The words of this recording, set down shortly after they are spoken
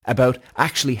about,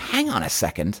 actually, hang on a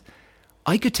second,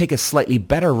 I could take a slightly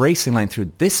better racing line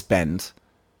through this bend.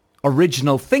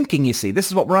 Original thinking, you see. This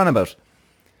is what we're on about.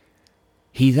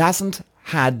 He hasn't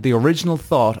had the original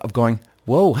thought of going,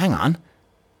 whoa, hang on.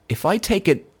 If I take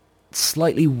it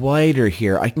slightly wider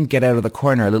here, I can get out of the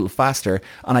corner a little faster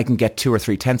and I can get 2 or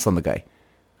 3 tenths on the guy.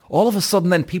 All of a sudden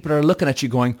then people are looking at you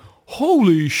going,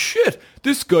 holy shit,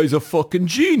 this guy's a fucking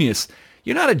genius.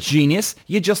 You're not a genius.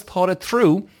 You just thought it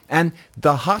through. And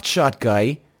the hotshot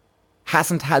guy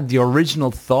hasn't had the original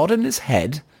thought in his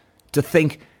head to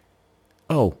think,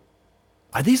 oh,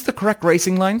 are these the correct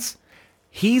racing lines?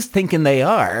 He's thinking they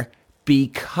are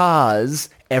because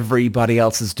everybody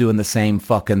else is doing the same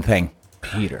fucking thing.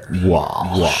 Peter.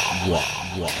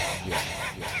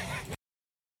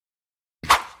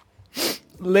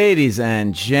 Ladies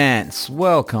and gents,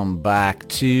 welcome back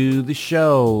to the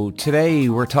show. Today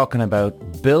we're talking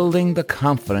about building the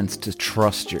confidence to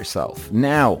trust yourself.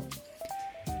 Now,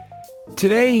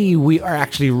 today we are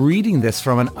actually reading this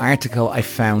from an article I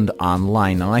found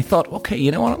online, and I thought, okay,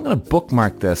 you know what, I'm going to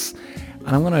bookmark this and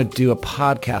I'm going to do a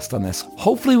podcast on this.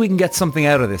 Hopefully we can get something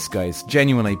out of this, guys,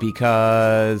 genuinely,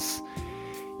 because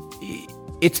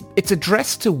it's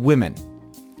addressed to women.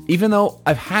 Even though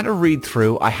I've had a read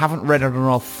through, I haven't read it in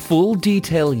all full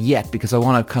detail yet because I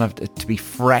want to kind of to be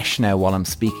fresh now while I'm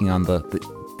speaking on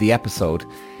the episode.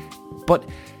 But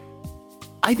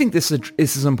I think this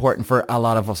is important for a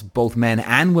lot of us, both men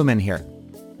and women here.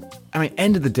 I mean,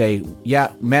 end of the day,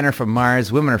 yeah, men are from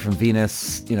Mars, women are from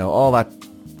Venus, you know, all that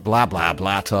blah, blah,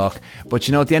 blah talk. But,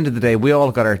 you know, at the end of the day, we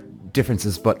all got our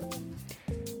differences, but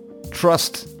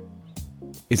trust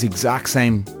is exact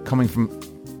same coming from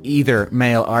either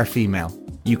male or female.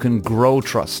 You can grow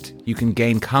trust. You can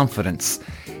gain confidence.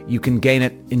 You can gain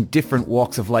it in different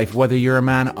walks of life, whether you're a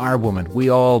man or a woman. We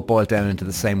all boil down into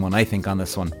the same one, I think, on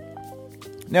this one.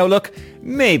 Now, look,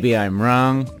 maybe I'm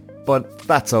wrong, but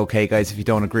that's okay, guys, if you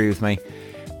don't agree with me.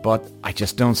 But I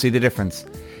just don't see the difference.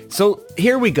 So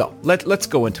here we go. Let's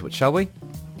go into it, shall we?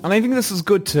 And I think this is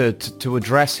good to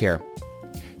address here.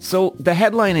 So the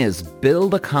headline is,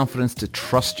 build the confidence to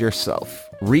trust yourself.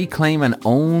 Reclaim and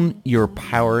own your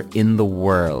power in the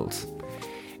world.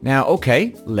 Now,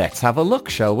 okay, let's have a look,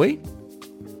 shall we?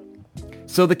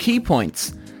 So the key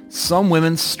points. Some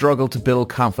women struggle to build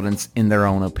confidence in their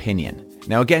own opinion.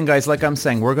 Now, again, guys, like I'm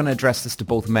saying, we're going to address this to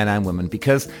both men and women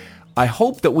because I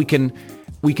hope that we can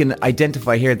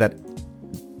identify here that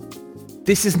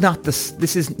this is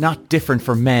not different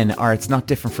for men, or it's not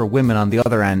different for women on the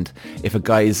other end. If a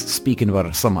guy is speaking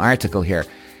about some article here,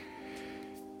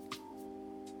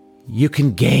 you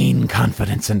can gain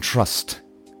confidence and trust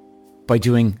by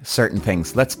doing certain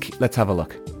things. Let's have a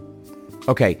look.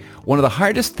 Okay, one of the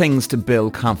hardest things to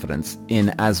build confidence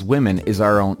in as women is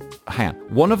our own...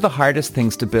 One of the hardest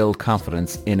things to build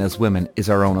confidence in as women is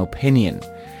our own opinion.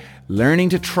 Learning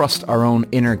to trust our own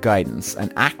inner guidance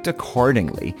and act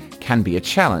accordingly can be a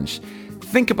challenge.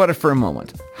 Think about it for a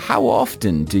moment. How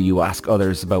often do you ask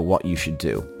others about what you should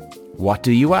do? What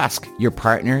do you ask? Your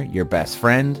partner, your best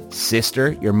friend,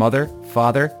 sister, your mother,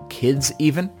 father, kids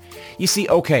even? You see,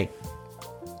 okay,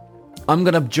 I'm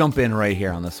going to jump in right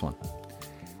here on this one.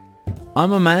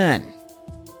 I'm a man,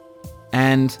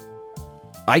 and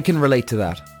I can relate to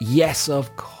that. Yes,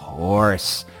 of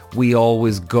course, we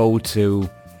always go to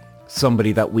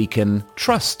somebody that we can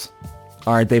trust,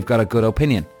 or they've got a good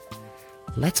opinion.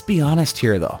 Let's be honest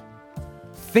here, though.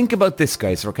 Think about this,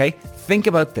 guys, okay? Think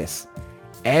about this.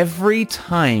 Every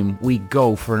time we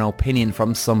go for an opinion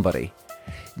from somebody,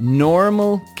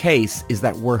 normal case is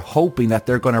that we're hoping that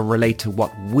they're going to relate to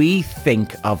what we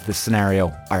think of the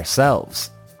scenario ourselves.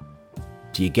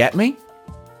 Do you get me?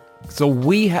 So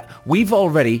we've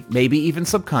already, maybe even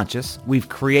subconscious, we've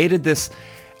created this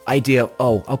idea of,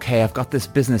 oh, okay, I've got this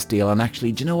business deal, and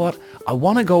actually, do you know what? I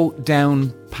want to go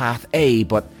down path A,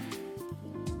 but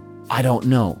I don't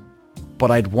know.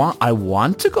 But I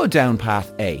want to go down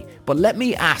path A. But let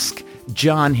me ask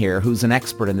John here, who's an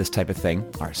expert in this type of thing,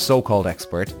 or so-called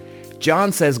expert.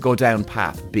 John says go down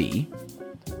path B.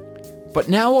 But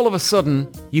now all of a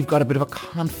sudden, you've got a bit of a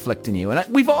conflict in you.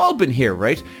 And we've all been here,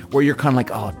 right? Where you're kind of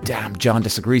like, oh, damn, John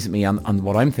disagrees with me on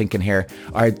what I'm thinking here.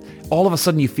 Or all of a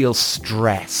sudden you feel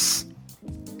stress.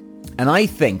 And I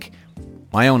think,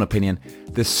 my own opinion,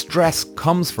 the stress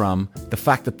comes from the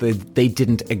fact that they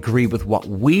didn't agree with what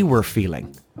we were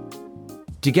feeling.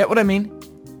 Do you get what I mean?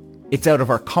 It's out of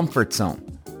our comfort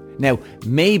zone. Now,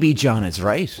 maybe John is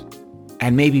right.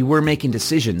 And maybe we're making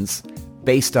decisions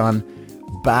based on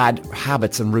bad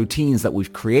habits and routines that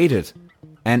we've created.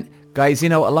 And guys, you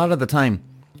know, a lot of the time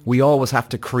we always have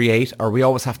to create, or we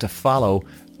always have to follow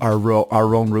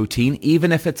our own routine,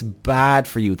 even if it's bad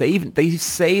for you. They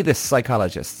say this,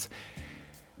 psychologists.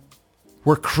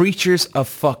 We're creatures of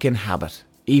fucking habit.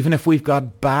 Even if we've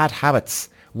got bad habits,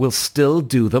 we'll still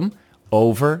do them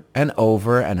over and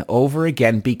over and over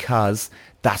again because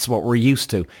that's what we're used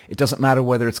to. It doesn't matter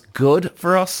whether it's good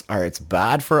for us or it's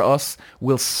bad for us.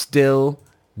 We'll still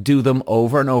do them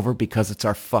over and over because it's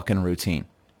our fucking routine.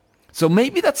 So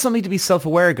maybe that's something to be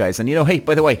self-aware, guys. And hey,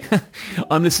 by the way,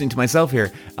 I'm listening to myself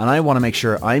here and I want to make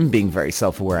sure I'm being very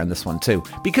self-aware on this one too,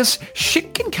 because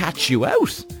shit can catch you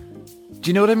out. Do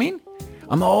you know what I mean?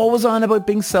 I'm always on about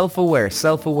being self-aware.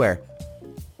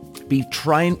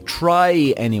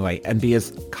 Try anyway, and be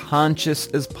as conscious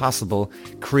as possible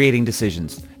creating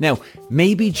decisions. Now,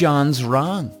 maybe John's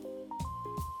wrong.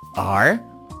 Or,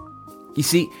 you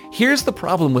see, here's the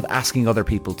problem with asking other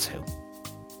people too.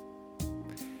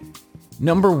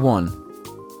 Number one,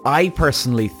 I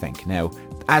personally think, now,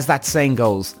 as that saying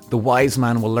goes, the wise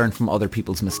man will learn from other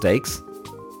people's mistakes.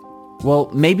 Well,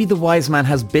 maybe the wise man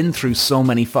has been through so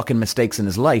many fucking mistakes in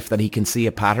his life that he can see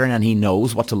a pattern and he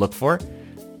knows what to look for,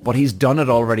 but he's done it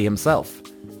already himself.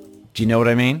 Do you know what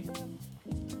I mean?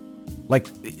 Like,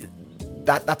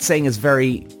 that saying is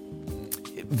very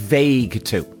vague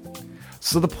too.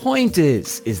 So the point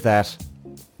is that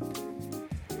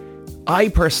I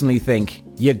personally think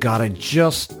you gotta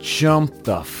just jump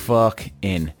the fuck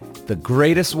in. The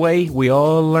greatest way we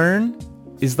all learn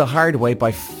is the hard way,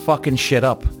 by fucking shit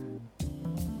up.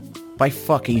 By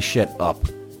fucking shit up.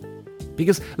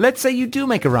 Because let's say you do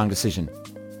make a wrong decision.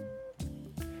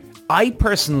 I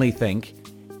personally think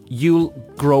you'll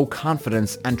grow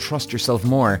confidence and trust yourself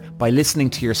more by listening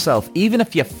to yourself, even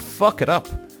if you fuck it up,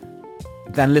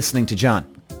 than listening to John.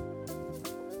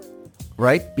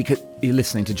 Right? Because you're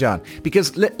listening to John.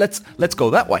 Because let's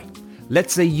go that way.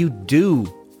 Let's say you do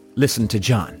listen to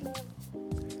John.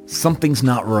 Something's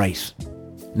not right.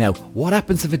 Now, what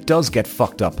happens if it does get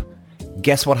fucked up?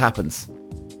 Guess what happens?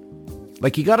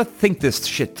 Like, you gotta think this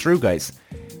shit through, guys.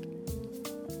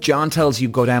 John tells you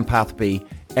go down path B,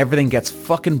 everything gets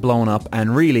fucking blown up,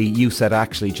 and really you said,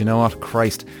 actually, do you know what?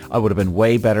 Christ, I would have been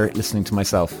way better at listening to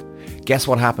myself. Guess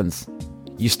what happens?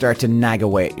 You start to nag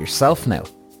away at yourself now.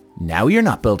 Now you're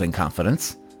not building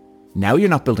confidence. Now you're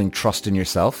not building trust in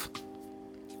yourself.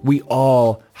 We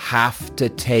all have to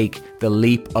take the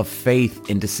leap of faith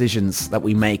in decisions that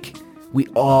we make. We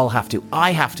all have to.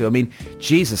 I have to. I mean,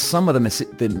 Jesus, some of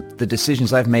the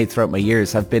decisions I've made throughout my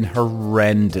years have been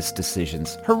horrendous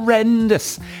decisions.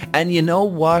 Horrendous. And you know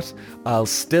what? I'll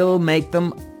still make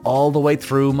them all the way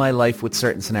through my life with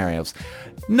certain scenarios.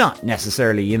 Not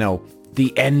necessarily,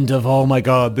 the end of, oh my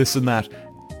God, this and that.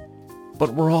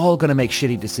 But we're all going to make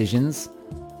shitty decisions.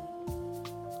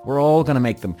 We're all going to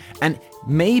make them. And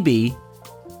maybe,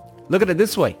 look at it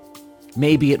this way.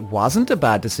 Maybe it wasn't a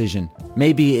bad decision.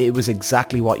 Maybe it was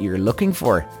exactly what you're looking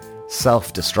for.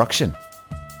 Self-destruction.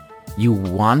 You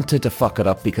wanted to fuck it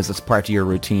up because it's part of your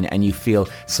routine and you feel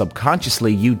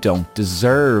subconsciously you don't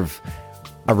deserve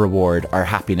a reward or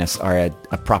happiness or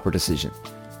a proper decision.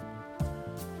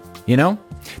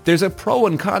 There's a pro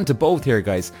and con to both here,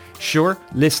 guys. Sure,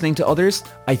 listening to others,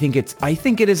 I think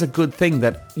it is a good thing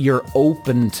that you're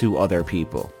open to other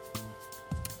people.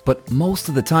 But most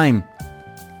of the time,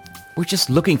 we're just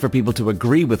looking for people to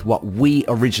agree with what we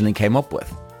originally came up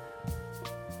with.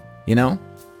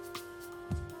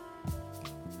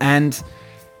 And,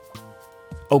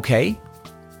 okay,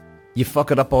 you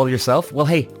fuck it up all yourself. Well,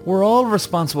 hey, we're all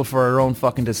responsible for our own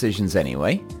fucking decisions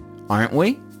anyway, aren't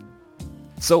we?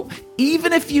 So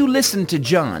even if you listen to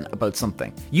John about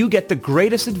something, you get the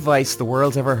greatest advice the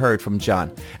world's ever heard from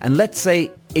John. And let's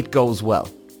say it goes well.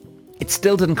 It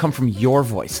still didn't come from your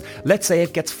voice. Let's say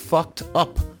it gets fucked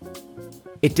up.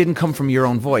 It didn't come from your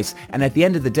own voice. And at the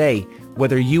end of the day,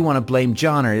 whether you want to blame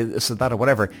John or this or that or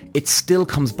whatever, it still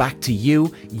comes back to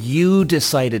you. You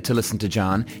decided to listen to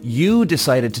John. You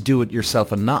decided to do it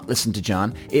yourself and not listen to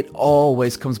John. It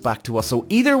always comes back to us. So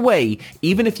either way,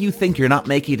 even if you think you're not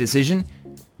making a decision,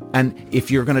 and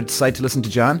if you're going to decide to listen to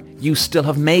John, you still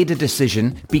have made a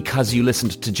decision because you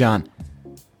listened to John.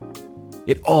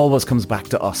 It always comes back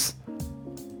to us.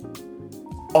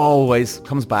 Always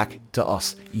comes back to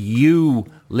us. You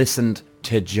listened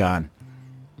to John.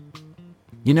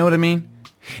 You know what I mean?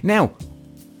 Now,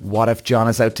 what if John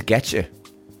is out to get you?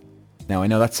 Now, I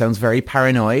know that sounds very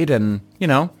paranoid and,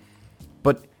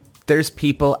 but there's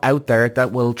people out there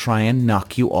that will try and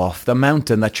knock you off the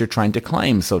mountain that you're trying to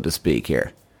climb, so to speak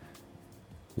here.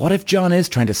 What if John is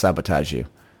trying to sabotage you?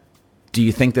 Do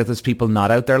you think that there's people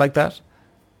not out there like that?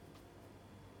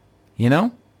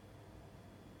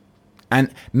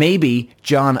 And maybe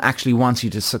John actually wants you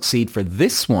to succeed for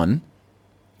this one,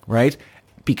 right?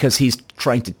 Because he's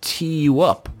trying to tee you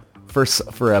up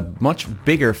for a much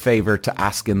bigger favor to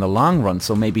ask in the long run.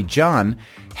 So maybe John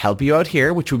help you out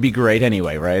here, which would be great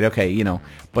anyway, right? Okay, you know,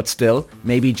 but still,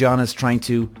 maybe John is trying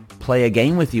to play a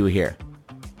game with you here.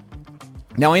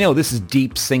 Now, I know this is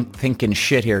deep thinking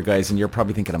shit here, guys, and you're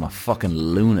probably thinking I'm a fucking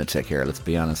lunatic here, let's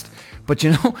be honest. But,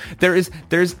 you know, there's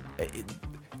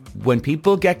when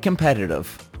people get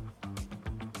competitive,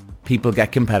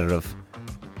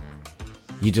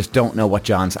 you just don't know what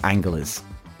John's angle is.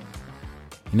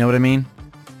 You know what I mean?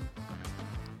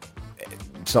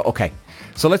 So, okay.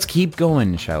 So let's keep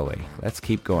going, shall we? Let's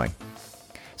keep going.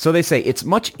 So they say it's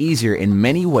much easier in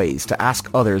many ways to ask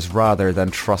others rather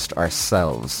than trust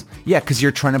ourselves. Yeah, because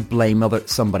you're trying to blame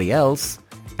somebody else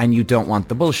and you don't want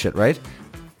the bullshit, right?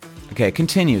 Okay, it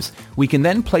continues. We can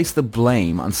then place the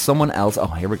blame on someone else. Oh,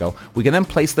 here we go. We can then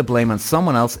place the blame on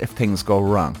someone else if things go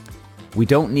wrong. We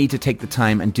don't need to take the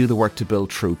time and do the work to build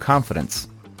true confidence.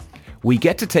 We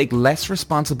get to take less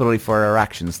responsibility for our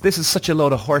actions. This is such a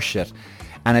load of horseshit,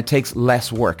 and it takes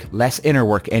less work, less inner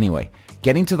work anyway.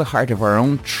 Getting to the heart of our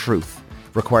own truth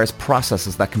requires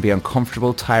processes that can be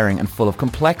uncomfortable, tiring, and full of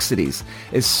complexities,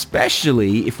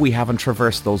 especially if we haven't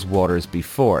traversed those waters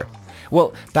before.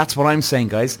 Well, that's what I'm saying,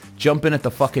 guys. Jump in at the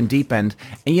fucking deep end.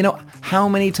 And you know how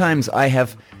many times I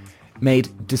have made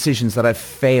decisions that I've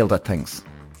failed at things?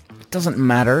 It doesn't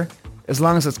matter as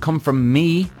long as it's come from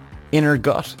me, inner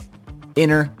gut.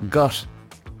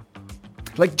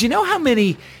 Like, do you know how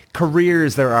many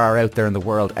careers there are out there in the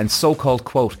world and so-called,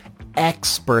 quote,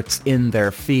 experts in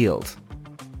their field?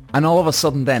 And all of a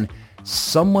sudden then,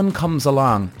 someone comes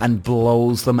along and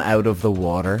blows them out of the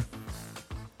water.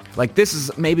 Like this is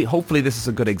hopefully this is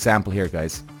a good example here,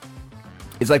 guys.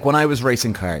 It's like when I was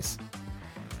racing cars.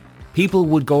 People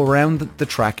would go around the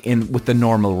track with the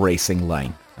normal racing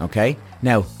line, okay?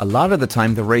 Now, a lot of the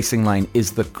time, the racing line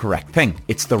is the correct thing.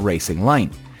 It's the racing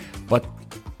line. But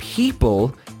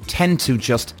people tend to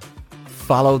just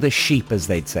follow the sheep, as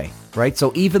they'd say, right?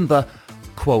 So even the,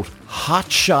 quote,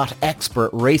 hotshot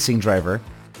expert racing driver,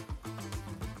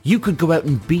 you could go out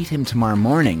and beat him tomorrow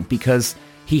morning because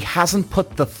he hasn't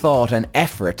put the thought and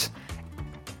effort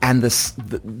and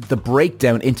the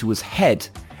breakdown into his head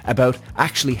about,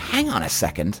 actually, hang on a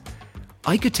second,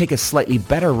 I could take a slightly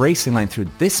better racing line through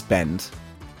this bend.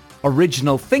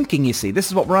 Original thinking, you see. This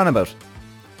is what we're on about.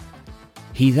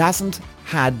 He hasn't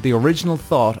had the original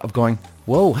thought of going,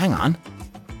 whoa, hang on.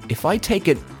 If I take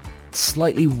it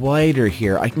slightly wider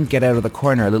here, I can get out of the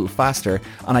corner a little faster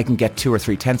and I can get 2 or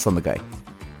 3 tenths on the guy.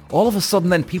 All of a sudden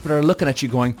then people are looking at you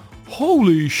going,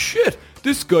 holy shit,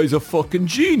 this guy's a fucking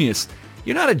genius.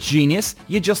 You're not a genius.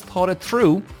 You just thought it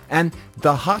through. And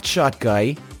the hotshot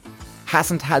guy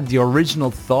hasn't had the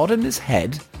original thought in his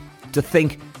head to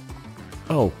think,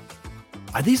 oh,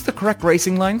 are these the correct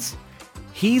racing lines?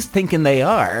 He's thinking they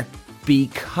are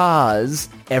because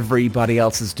everybody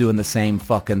else is doing the same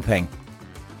fucking thing.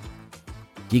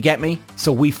 You get me?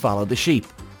 So we follow the sheep.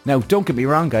 Now, don't get me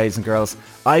wrong, guys and girls.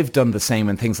 I've done the same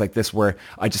in things like this where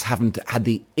I just haven't had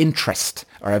the interest,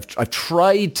 or I've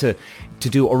tried to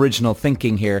do original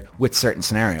thinking here with certain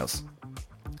scenarios.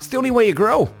 It's the only way you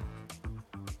grow.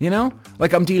 You know?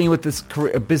 Like I'm dealing with this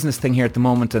business thing here at the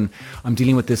moment, and I'm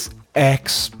dealing with this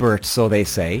expert, so they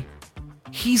say.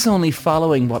 He's only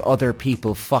following what other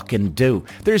people fucking do.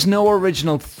 There's no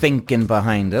original thinking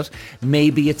behind it.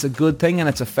 Maybe it's a good thing and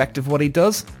it's effective what he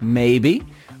does. Maybe.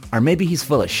 Or maybe he's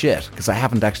full of shit, because I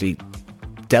haven't actually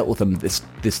dealt with him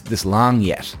this long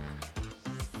yet.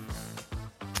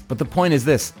 But the point is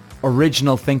this.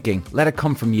 Original thinking. Let it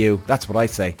come from you. That's what I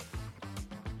say.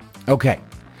 Okay.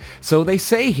 So they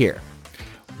say here,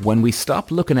 when we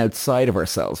stop looking outside of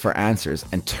ourselves for answers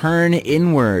and turn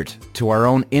inward to our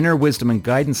own inner wisdom and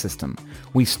guidance system,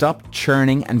 we stop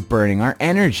churning and burning our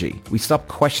energy. We stop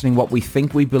questioning what we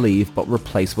think we believe, but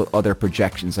replace with other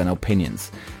projections and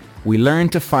opinions. We learn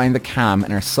to find the calm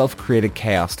in our self-created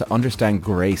chaos, to understand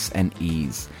grace and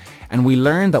ease. And we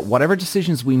learn that whatever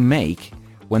decisions we make,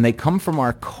 when they come from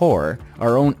our core,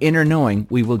 our own inner knowing,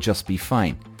 we will just be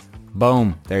fine.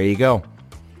 Boom. There you go.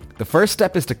 The first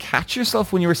step is to catch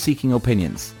yourself when you are seeking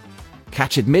opinions.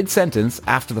 Catch it mid-sentence,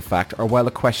 after the fact, or while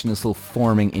the question is still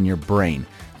forming in your brain.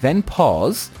 Then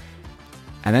pause,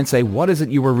 and then say, what is it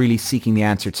you were really seeking the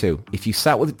answer to? If you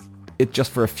sat with it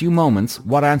just for a few moments,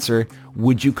 what answer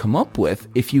would you come up with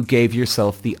if you gave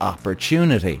yourself the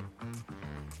opportunity?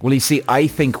 Well, you see, I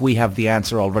think we have the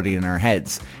answer already in our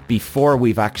heads before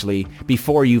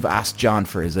you've asked John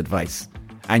for his advice.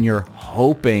 And you're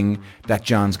hoping that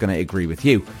John's going to agree with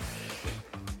you.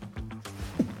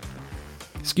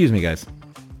 Excuse me, guys.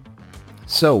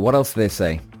 So, what else do they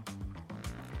say?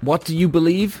 What do you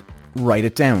believe? Write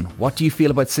it down. What do you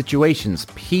feel about situations,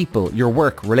 people, your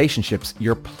work, relationships,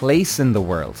 your place in the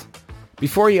world?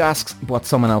 Before you ask what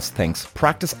someone else thinks,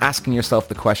 practice asking yourself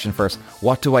the question first,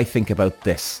 what do I think about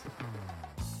this?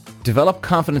 Develop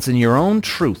confidence in your own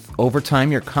truth. Over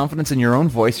time, your confidence in your own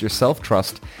voice, your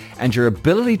self-trust, and your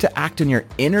ability to act on your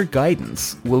inner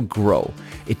guidance will grow.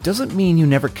 It doesn't mean you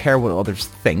never care what others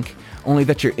think, only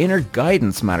that your inner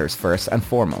guidance matters first and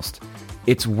foremost.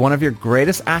 It's one of your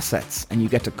greatest assets, and you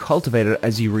get to cultivate it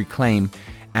as you reclaim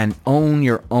and own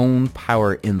your own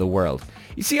power in the world.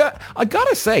 You see, I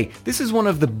gotta say, this is one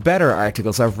of the better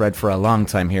articles I've read for a long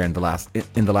time here in the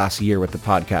last year with the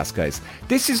podcast, guys.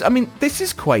 This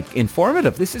is quite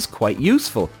informative. This is quite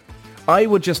useful. I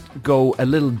would just go a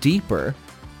little deeper,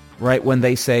 right? When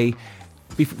they're saying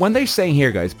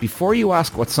here, guys, before you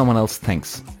ask what someone else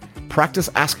thinks, practice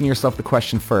asking yourself the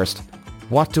question first,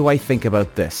 what do I think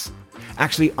about this?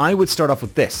 Actually, I would start off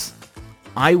with this.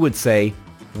 I would say,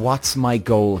 what's my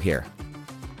goal here?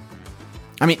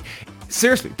 I mean,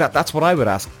 seriously, that's what I would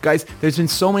ask. Guys, there's been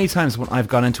so many times when I've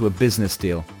gone into a business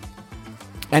deal.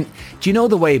 And do you know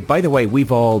by the way,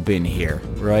 we've all been here,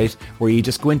 right? Where you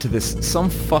just go into some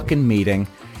fucking meeting,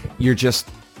 you're just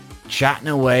chatting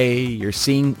away, you're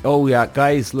seeing, oh yeah,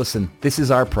 guys, listen, this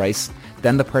is our price.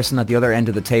 Then the person at the other end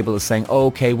of the table is saying, oh,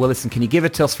 okay, well, listen, can you give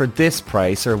it to us for this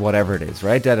price or whatever it is,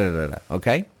 right?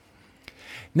 Okay?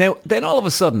 Now, then all of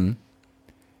a sudden,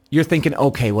 you're thinking,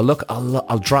 okay, well, look,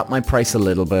 I'll drop my price a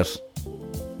little bit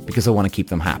because I want to keep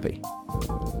them happy.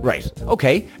 Right.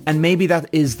 Okay. And maybe that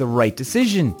is the right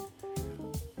decision.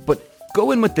 But go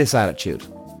in with this attitude.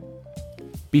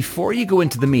 Before you go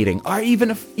into the meeting, or even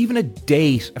a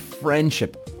date, a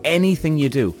friendship, anything you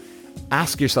do,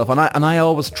 ask yourself, and I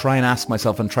always try and ask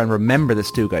myself and try and remember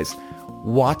this too, guys.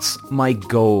 What's my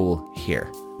goal here?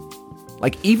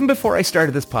 Like, even before I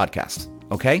started this podcast,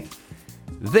 okay?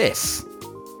 This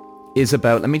is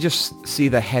about, let me just see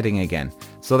the heading again.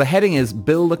 So the heading is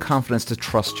build the confidence to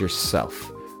trust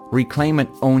yourself. Reclaim and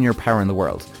own your power in the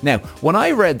world. Now, when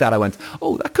I read that, I went,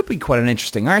 oh, that could be quite an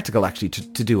interesting article actually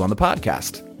to do on the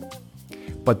podcast.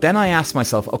 But then I asked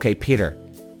myself, okay, Peter,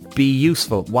 be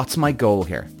useful. What's my goal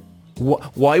here?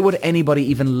 Why would anybody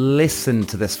even listen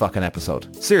to this fucking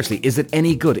episode? Seriously, is it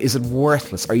any good? Is it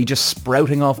worthless? Are you just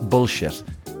sprouting off bullshit?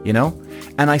 You know?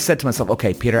 And I said to myself,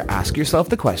 okay, Peter, ask yourself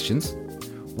the questions.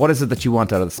 What is it that you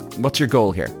want out of this? What's your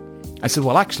goal here? I said,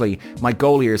 well, actually, my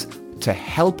goal here is to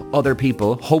help other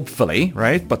people, hopefully,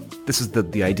 right? But this is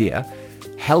the idea.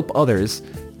 Help others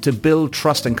to build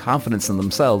trust and confidence in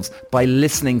themselves by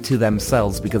listening to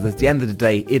themselves, because at the end of the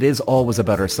day, it is always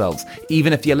about ourselves.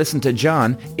 Even if you listen to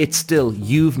John, it's still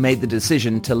you've made the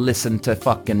decision to listen to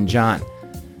fucking John.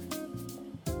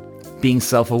 Being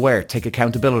self-aware, take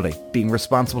accountability, being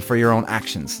responsible for your own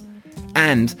actions.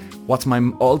 And what's my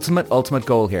ultimate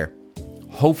goal here?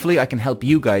 Hopefully I can help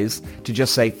you guys to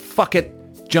just say, fuck it,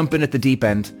 jump in at the deep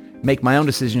end, make my own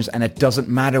decisions, and it doesn't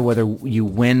matter whether you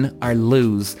win or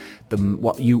lose.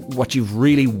 What you've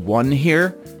really won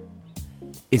here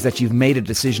is that you've made a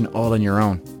decision all on your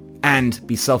own. And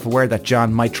be self-aware that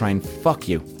John might try and fuck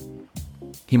you.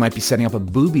 He might be setting up a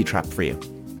booby trap for you.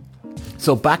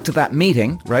 So back to that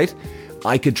meeting, right?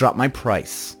 I could drop my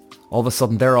price. All of a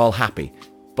sudden, they're all happy.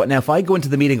 But now if I go into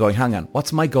the meeting going, hang on,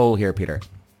 what's my goal here, Peter?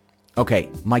 Okay,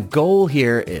 my goal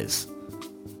here is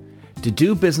to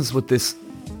do business with this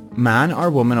man or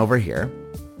woman over here,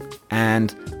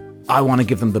 and I want to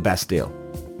give them the best deal.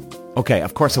 Okay,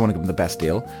 of course I want to give them the best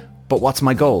deal, but what's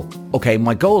my goal? Okay,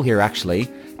 my goal here actually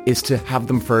is to have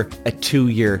them for a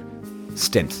 2-year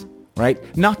stint,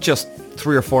 right? Not just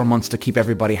 3 or 4 months to keep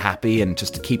everybody happy and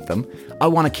just to keep them. I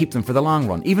want to keep them for the long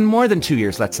run, even more than 2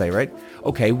 years, let's say, right?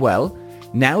 Okay, well,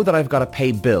 now that I've got to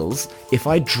pay bills, if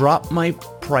I drop my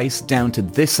price down to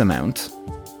this amount,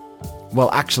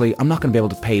 well, actually, I'm not going to be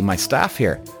able to pay my staff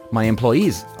here, my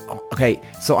employees. Okay,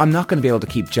 so I'm not going to be able to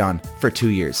keep John for 2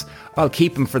 years. I'll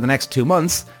keep him for the next 2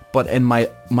 months, but in my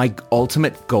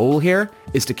ultimate goal here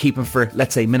is to keep him for,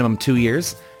 let's say, minimum 2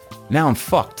 years. Now I'm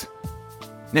fucked.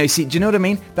 Now, you see, do you know what I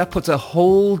mean? That puts a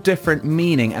whole different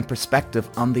meaning and perspective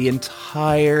on the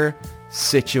entire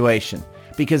situation.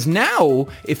 Because now,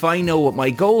 if I know what my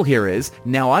goal here is,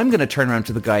 now I'm going to turn around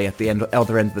to the guy at the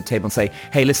other end of the table and say,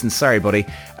 hey, listen, sorry, buddy,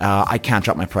 I can't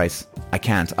drop my price. I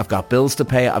can't. I've got bills to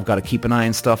pay. I've got to keep an eye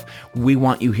on stuff. We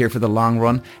want you here for the long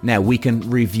run. Now, we can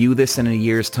review this in a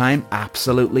year's time.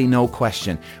 Absolutely no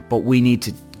question. But we need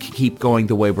to keep going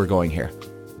the way we're going here.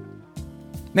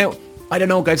 Now, I don't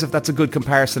know, guys, if that's a good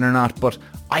comparison or not, but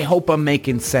I hope I'm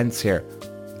making sense here.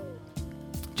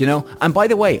 Do Do you know? And by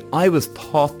the way, I was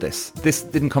taught this. This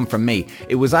didn't come from me.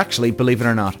 It was actually, believe it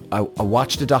or not, I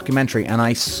watched a documentary and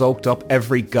I soaked up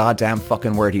every goddamn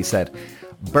fucking word he said.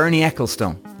 Bernie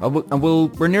Ecclestone.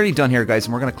 We're nearly done here, guys,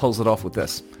 and we're going to close it off with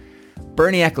this.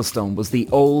 Bernie Ecclestone was the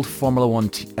old Formula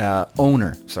One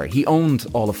owner. Sorry, he owned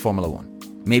all of Formula One.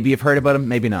 Maybe you've heard about him,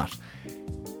 maybe not.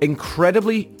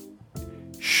 Incredibly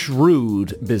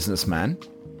shrewd businessman.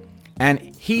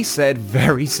 And he said,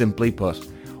 very simply put,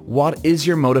 what is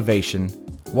your motivation?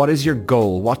 What is your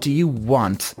goal? What do you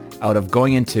want out of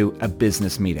going into a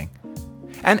business meeting?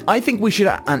 And I think we should,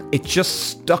 and it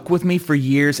just stuck with me for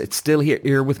years. It's still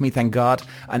here with me, thank God.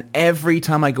 And every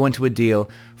time I go into a deal,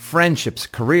 friendships,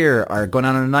 career, or going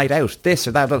on a night out, this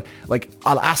or that, like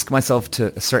I'll ask myself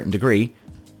to a certain degree,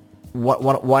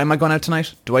 why am I going out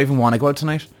tonight? Do I even want to go out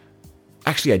tonight?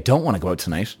 Actually, I don't want to go out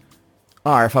tonight.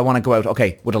 Or if I want to go out,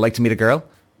 okay, would I like to meet a girl?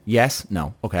 Yes,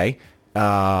 no, okay. Do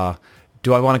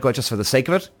I want to go out just for the sake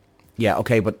of it? Yeah,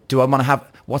 okay, but do I want to have...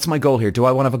 What's my goal here? Do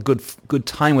I want to have a good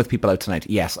time with people out tonight?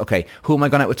 Yes, okay. Who am I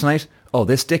going out with tonight? Oh,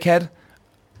 this dickhead?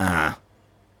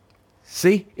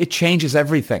 See? It changes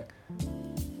everything.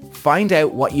 Find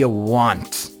out what you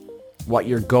want, what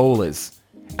your goal is.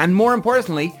 And more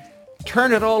importantly,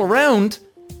 turn it all around.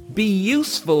 Be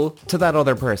useful to that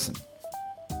other person.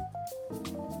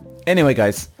 Anyway,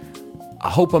 guys, I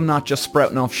hope I'm not just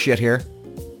sprouting off shit here.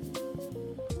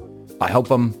 I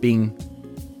hope I'm being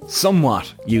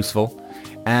somewhat useful.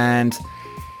 And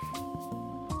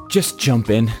just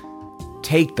jump in.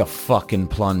 Take the fucking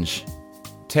plunge.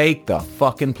 Take the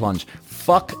fucking plunge.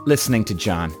 Fuck listening to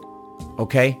John.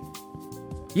 Okay?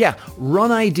 Yeah,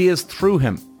 run ideas through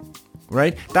him.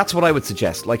 Right? That's what I would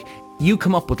suggest. Like, you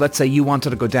come up with, let's say you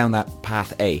wanted to go down that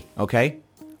path A. Okay?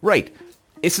 Right.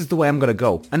 This is the way I'm going to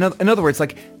go. In other words,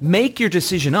 like, make your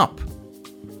decision up.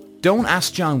 Don't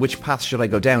ask John which path should I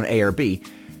go down, A or B.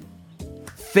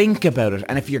 Think about it.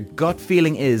 And if your gut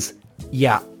feeling is,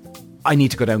 yeah, I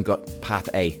need to go down path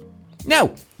A.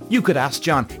 Now, you could ask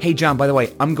John, hey, John, by the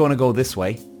way, I'm going to go this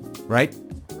way, right?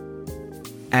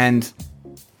 And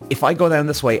if I go down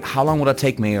this way, how long will it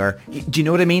take me? Or do you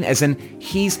know what I mean? As in,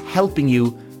 he's helping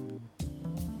you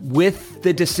with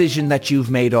the decision that you've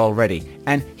made already.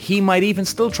 And he might even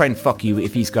still try and fuck you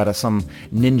if he's got some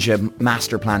ninja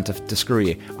master plan to screw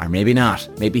you. Or maybe not.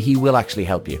 Maybe he will actually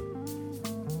help you.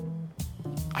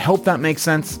 I hope that makes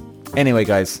sense. Anyway,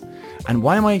 guys. And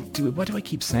why do I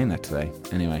keep saying that today?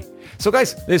 Anyway. So,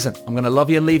 guys, listen. I'm going to love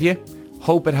you and leave you.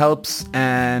 Hope it helps.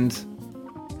 And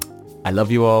I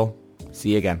love you all.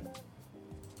 See you again.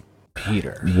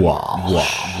 Peter. Wow.